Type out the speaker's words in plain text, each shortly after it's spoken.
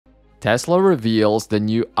Tesla reveals the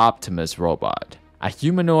new Optimus robot, a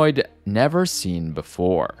humanoid never seen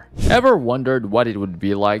before. Ever wondered what it would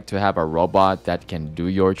be like to have a robot that can do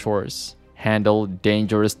your chores, handle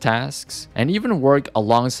dangerous tasks, and even work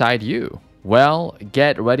alongside you? Well,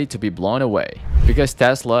 get ready to be blown away, because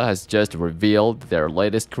Tesla has just revealed their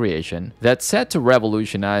latest creation that's set to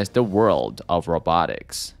revolutionize the world of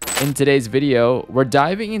robotics. In today's video, we're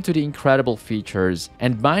diving into the incredible features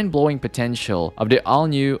and mind-blowing potential of the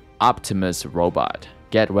all-new Optimus robot.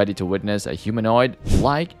 Get ready to witness a humanoid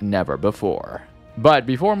like never before. But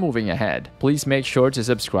before moving ahead, please make sure to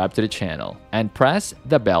subscribe to the channel and press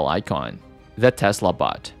the bell icon. The Tesla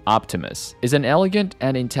bot, Optimus, is an elegant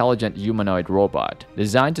and intelligent humanoid robot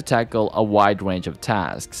designed to tackle a wide range of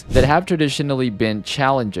tasks that have traditionally been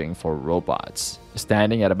challenging for robots.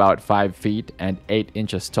 Standing at about 5 feet and 8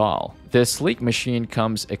 inches tall, this sleek machine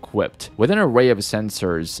comes equipped with an array of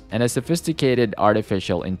sensors and a sophisticated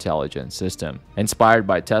artificial intelligence system. Inspired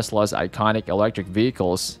by Tesla's iconic electric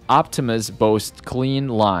vehicles, Optimus boasts clean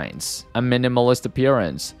lines, a minimalist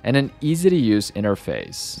appearance, and an easy-to-use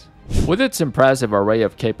interface. With its impressive array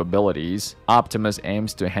of capabilities, Optimus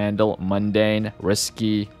aims to handle mundane,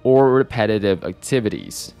 risky, or repetitive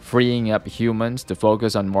activities, freeing up humans to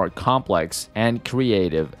focus on more complex and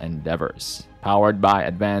creative endeavors. Powered by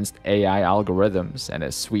advanced AI algorithms and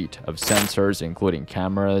a suite of sensors including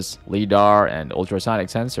cameras, LiDAR, and ultrasonic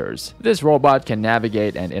sensors, this robot can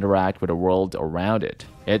navigate and interact with the world around it.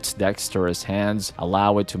 Its dexterous hands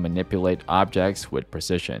allow it to manipulate objects with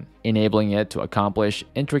precision, enabling it to accomplish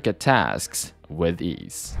intricate tasks with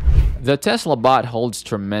ease. The Tesla bot holds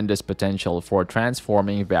tremendous potential for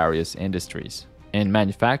transforming various industries. In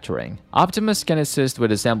manufacturing, Optimus can assist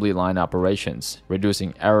with assembly line operations,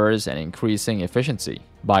 reducing errors and increasing efficiency.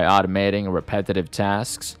 By automating repetitive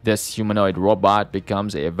tasks, this humanoid robot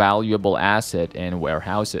becomes a valuable asset in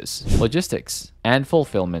warehouses, logistics, and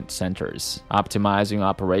fulfillment centers, optimizing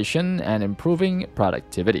operation and improving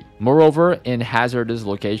productivity. Moreover, in hazardous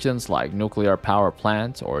locations like nuclear power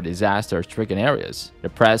plants or disaster-stricken areas, the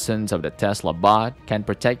presence of the Tesla bot can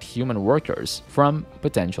protect human workers from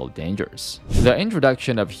potential dangers. The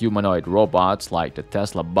introduction of humanoid robots like the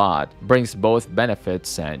Tesla bot brings both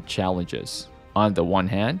benefits and challenges. On the one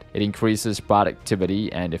hand, it increases productivity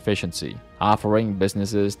and efficiency, offering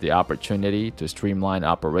businesses the opportunity to streamline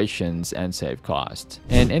operations and save costs.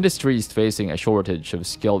 In industries facing a shortage of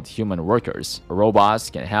skilled human workers, robots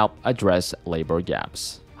can help address labor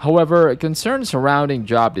gaps. However, concerns surrounding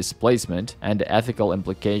job displacement and the ethical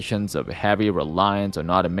implications of heavy reliance on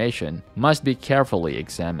automation must be carefully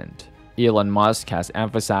examined. Elon Musk has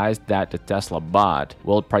emphasized that the Tesla bot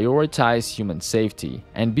will prioritize human safety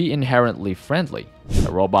and be inherently friendly.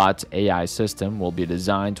 The robot's AI system will be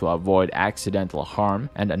designed to avoid accidental harm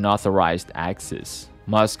and unauthorized access.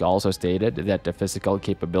 Musk also stated that the physical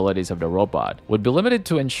capabilities of the robot would be limited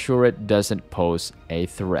to ensure it doesn't pose a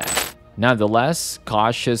threat. Nonetheless,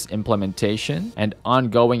 cautious implementation and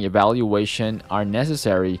ongoing evaluation are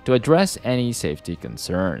necessary to address any safety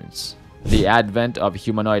concerns. The advent of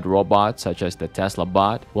humanoid robots such as the Tesla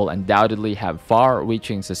bot will undoubtedly have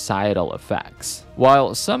far-reaching societal effects.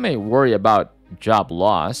 While some may worry about job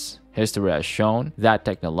loss, history has shown that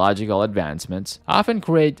technological advancements often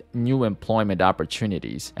create new employment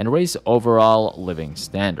opportunities and raise overall living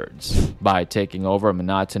standards. By taking over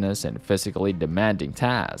monotonous and physically demanding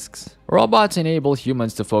tasks, robots enable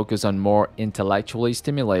humans to focus on more intellectually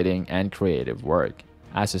stimulating and creative work.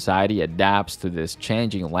 As society adapts to this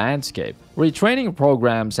changing landscape, retraining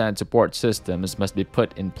programs and support systems must be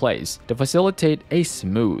put in place to facilitate a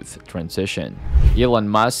smooth transition. Elon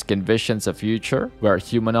Musk envisions a future where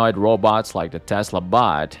humanoid robots like the Tesla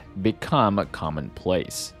bot become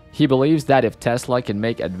commonplace. He believes that if Tesla can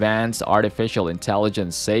make advanced artificial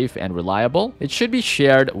intelligence safe and reliable, it should be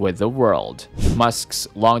shared with the world. Musk's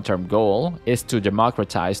long-term goal is to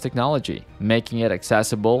democratize technology, making it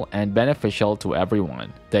accessible and beneficial to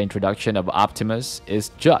everyone. The introduction of Optimus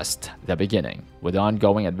is just the beginning, with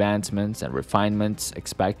ongoing advancements and refinements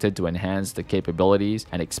expected to enhance the capabilities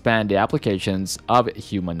and expand the applications of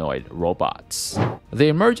humanoid robots. The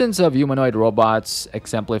emergence of humanoid robots,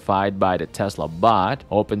 exemplified by the Tesla bot,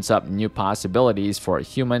 opens up new possibilities for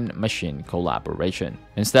human-machine collaboration.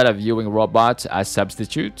 Instead of viewing robots as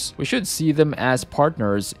substitutes, we should see them as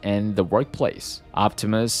partners in the workplace.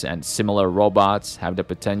 Optimus and similar robots have the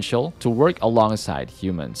potential to work alongside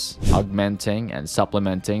humans, augmenting and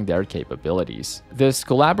supplementing their capabilities. This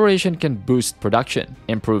collaboration can boost production,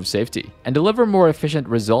 improve safety, and deliver more efficient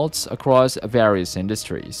results across various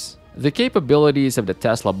industries. The capabilities of the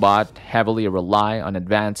Tesla bot heavily rely on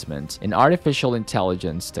advancements in artificial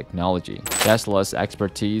intelligence technology. Tesla's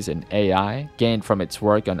expertise in AI, gained from its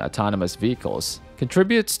work on autonomous vehicles,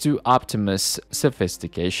 contributes to Optimus'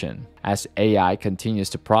 sophistication. As AI continues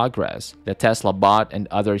to progress, the Tesla bot and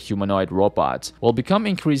other humanoid robots will become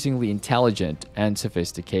increasingly intelligent and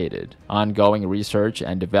sophisticated. Ongoing research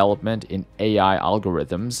and development in AI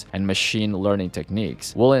algorithms and machine learning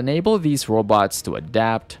techniques will enable these robots to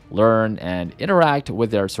adapt, learn, and interact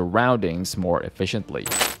with their surroundings more efficiently.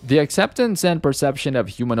 The acceptance and perception of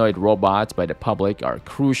humanoid robots by the public are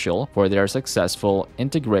crucial for their successful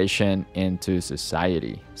integration into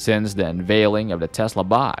society. Since the unveiling of the Tesla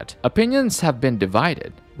bot, opinions have been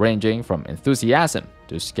divided, ranging from enthusiasm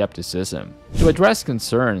to skepticism. To address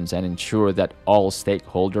concerns and ensure that all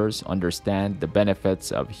stakeholders understand the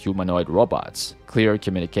benefits of humanoid robots, clear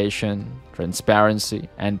communication, transparency,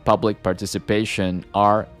 and public participation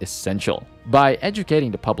are essential. By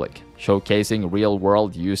educating the public, showcasing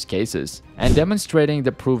real-world use cases, and demonstrating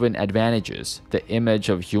the proven advantages, the image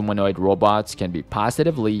of humanoid robots can be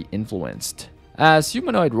positively influenced. As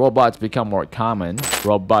humanoid robots become more common,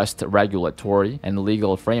 robust regulatory and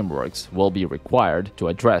legal frameworks will be required to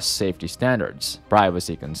address safety standards,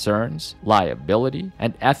 privacy concerns, liability,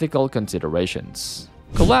 and ethical considerations.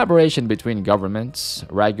 Collaboration between governments,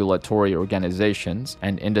 regulatory organizations,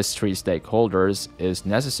 and industry stakeholders is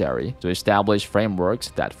necessary to establish frameworks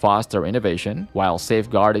that foster innovation while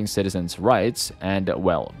safeguarding citizens' rights and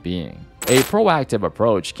well-being. A proactive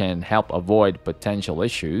approach can help avoid potential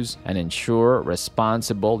issues and ensure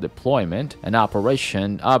responsible deployment and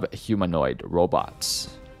operation of humanoid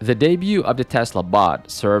robots. The debut of the Tesla bot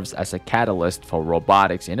serves as a catalyst for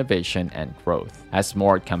robotics innovation and growth. As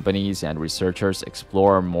more companies and researchers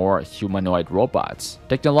explore more humanoid robots,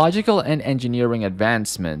 technological and engineering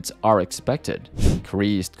advancements are expected.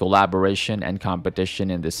 Increased collaboration and competition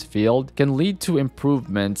in this field can lead to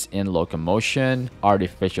improvements in locomotion,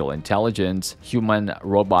 artificial intelligence,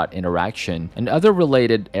 human-robot interaction, and other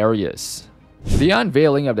related areas. The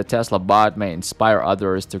unveiling of the Tesla bot may inspire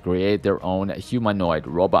others to create their own humanoid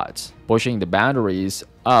robots, pushing the boundaries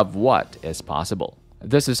of what is possible.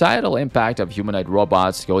 The societal impact of humanoid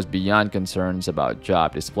robots goes beyond concerns about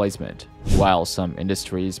job displacement. While some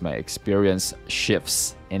industries may experience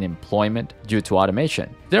shifts in employment due to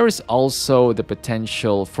automation, there is also the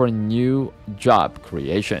potential for new job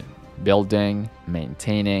creation. Building,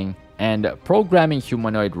 maintaining, and programming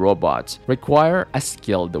humanoid robots require a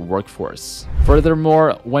skilled workforce.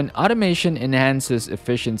 Furthermore, when automation enhances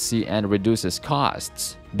efficiency and reduces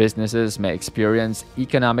costs, businesses may experience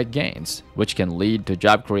economic gains, which can lead to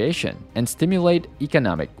job creation and stimulate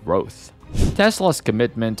economic growth. Tesla's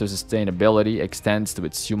commitment to sustainability extends to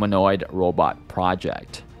its humanoid robot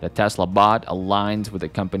project. The Tesla bot aligns with the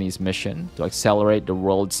company's mission to accelerate the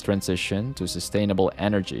world's transition to sustainable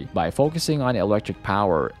energy by focusing on electric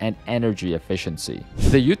power and energy efficiency.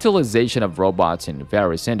 The utilization of robots in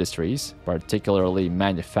various industries, particularly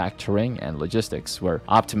manufacturing and logistics, where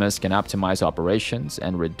Optimus can optimize operations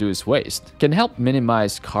and reduce waste, can help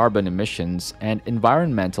minimize carbon emissions and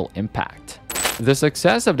environmental impact. The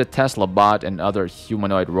success of the Tesla bot and other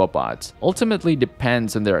humanoid robots ultimately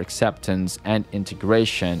depends on their acceptance and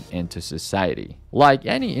integration into society. Like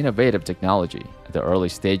any innovative technology, the early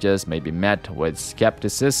stages may be met with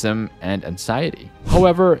skepticism and anxiety.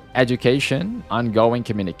 However, education, ongoing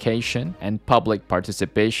communication, and public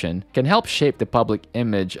participation can help shape the public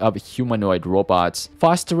image of humanoid robots,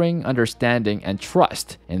 fostering understanding and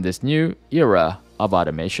trust in this new era of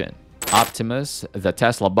automation. Optimus, the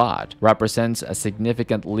Tesla bot, represents a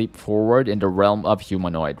significant leap forward in the realm of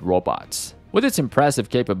humanoid robots. With its impressive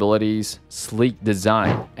capabilities, sleek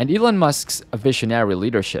design, and Elon Musk's visionary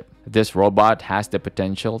leadership, this robot has the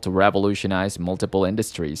potential to revolutionize multiple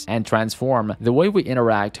industries and transform the way we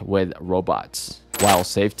interact with robots. While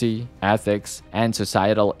safety, ethics, and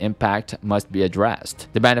societal impact must be addressed,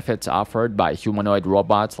 the benefits offered by humanoid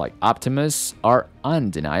robots like Optimus are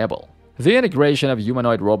undeniable. The integration of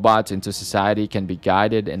humanoid robots into society can be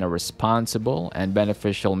guided in a responsible and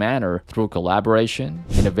beneficial manner through collaboration,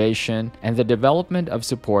 innovation, and the development of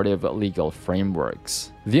supportive legal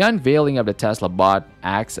frameworks. The unveiling of the Tesla bot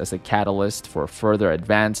acts as a catalyst for further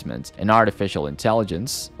advancements in artificial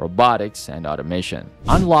intelligence, robotics, and automation,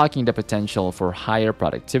 unlocking the potential for higher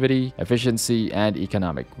productivity, efficiency, and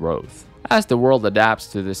economic growth. As the world adapts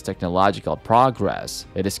to this technological progress,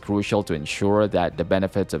 it is crucial to ensure that the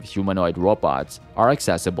benefits of humanoid robots are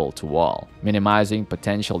accessible to all, minimizing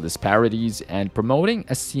potential disparities and promoting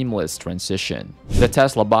a seamless transition. The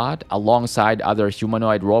Tesla bot, alongside other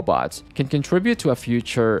humanoid robots, can contribute to a future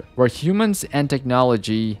future where humans and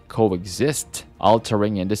technology coexist,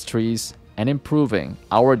 altering industries and improving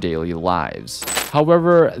our daily lives.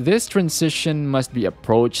 However, this transition must be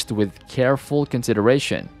approached with careful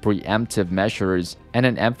consideration, preemptive measures, and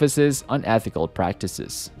an emphasis on ethical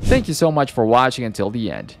practices. Thank you so much for watching until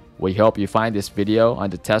the end. We hope you find this video on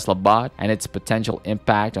the Tesla bot and its potential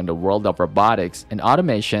impact on the world of robotics and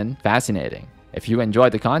automation fascinating. If you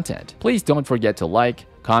enjoyed the content, please don't forget to like,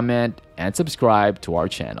 comment, and subscribe to our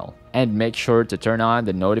channel. And make sure to turn on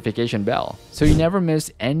the notification bell so you never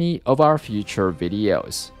miss any of our future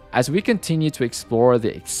videos. As we continue to explore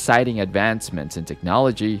the exciting advancements in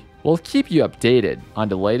technology, we'll keep you updated on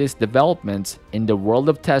the latest developments in the world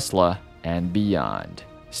of Tesla and beyond.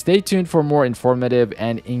 Stay tuned for more informative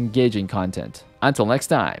and engaging content. Until next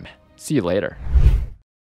time, see you later.